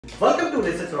Welcome to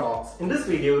Research Rocks. In this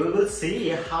video, we will see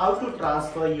how to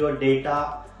transfer your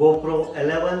data GoPro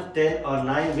 11, 10 or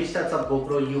 9, which types of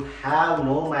GoPro you have,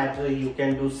 no matter, you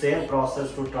can do same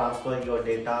process to transfer your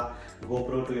data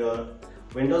GoPro to your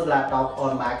Windows laptop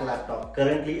or Mac laptop.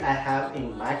 Currently, I have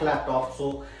in Mac laptop,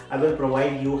 so I will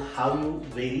provide you how you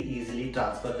very easily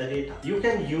transfer the data. You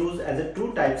can use as a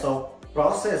two types of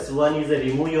process. One is a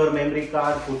remove your memory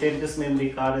card, put in this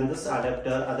memory card in this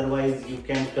adapter. Otherwise, you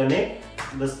can connect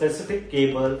the specific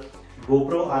cable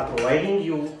GoPro are providing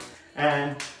you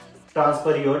and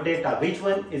transfer your data. Which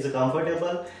one is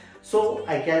comfortable? So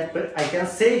I can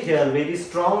say here very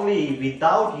strongly,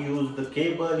 without use the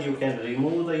cable, you can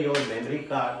remove your memory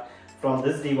card from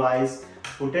this device,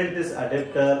 put in this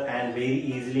adapter and very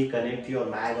easily connect your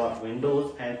Mac or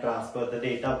Windows and transfer the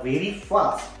data very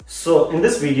fast. So in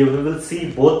this video we will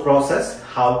see both process,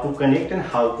 how to connect and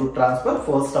how to transfer.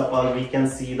 First of all, we can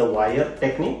see the wire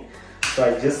technique. So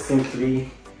I just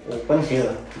simply open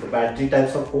here the battery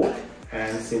types of port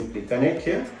and simply connect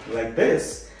here like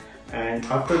this. And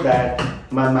after that,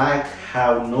 my Mac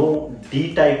have no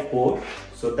D-type port,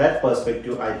 so that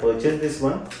perspective I purchased this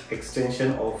one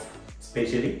extension of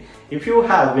specially. If you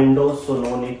have Windows, so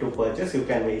no need to purchase, you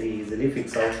can very easily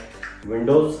fix out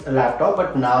Windows laptop,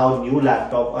 but now new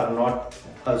laptop are not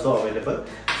also available.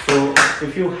 So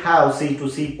if you have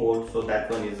C2C port, so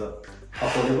that one is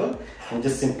affordable, and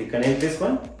just simply connect this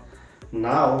one.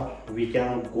 Now we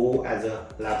can go as a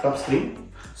laptop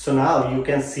screen. So now you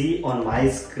can see on my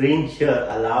screen here,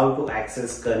 allow to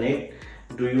access connect.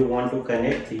 Do you want to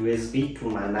connect USB to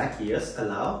my Mac? Yes,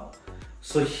 allow.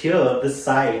 So here this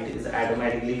side is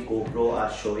automatically GoPro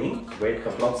are showing. Wait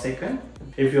couple of seconds.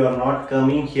 If you are not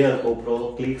coming here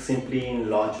GoPro, click simply in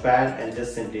launchpad and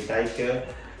just simply type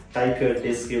your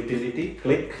disk utility,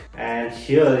 click, and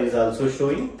here is also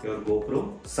showing your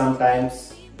GoPro.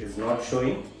 Sometimes is not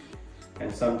showing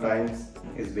and sometimes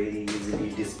is very easily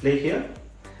display here.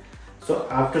 So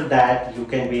after that, you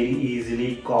can very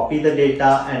easily copy the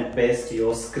data and paste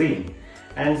your screen.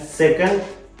 And second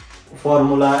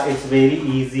formula, it's very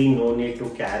easy, no need to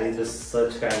carry this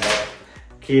such kind of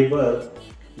cable.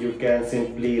 You can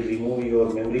simply remove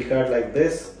your memory card like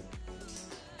this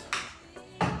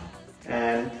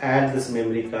and add this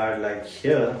memory card like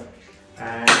here,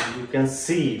 and you can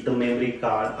see the memory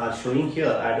card are showing here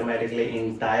automatically.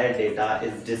 Entire data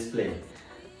is displayed.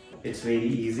 It's very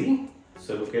easy.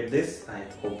 So look at this, I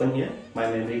open here, my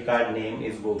memory card name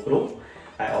is GoPro.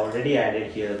 I already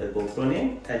added here the GoPro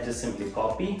name. I just simply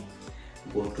copy,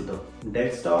 go to the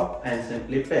desktop and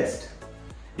simply paste.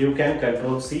 You can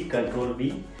Ctrl C, Ctrl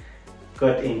V,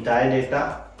 cut entire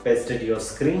data, paste it your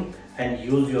screen and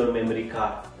use your memory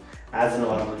card as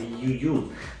normally you use.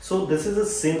 So this is a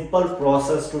simple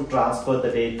process to transfer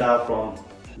the data from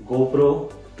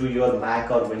GoPro to your Mac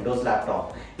or Windows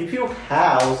laptop. If you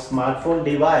have smartphone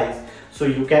device, so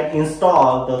you can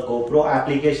install the GoPro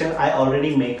application. I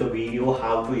already make a video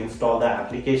how to install the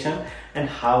application and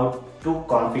how to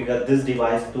configure this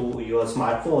device to your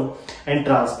smartphone and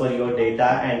transfer your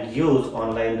data and use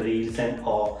online reels and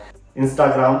or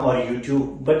Instagram or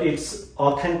YouTube. But it's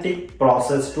authentic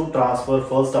process to transfer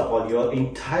first of all your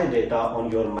entire data on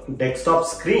your desktop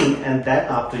screen, and then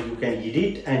after you can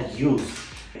edit and use.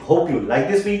 Hope you like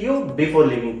this video. Before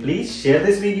leaving, please share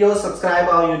this video, subscribe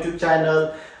our YouTube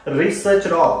channel Research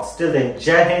Rocks. Till then,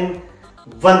 Jai Hind,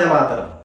 Vande Mataram.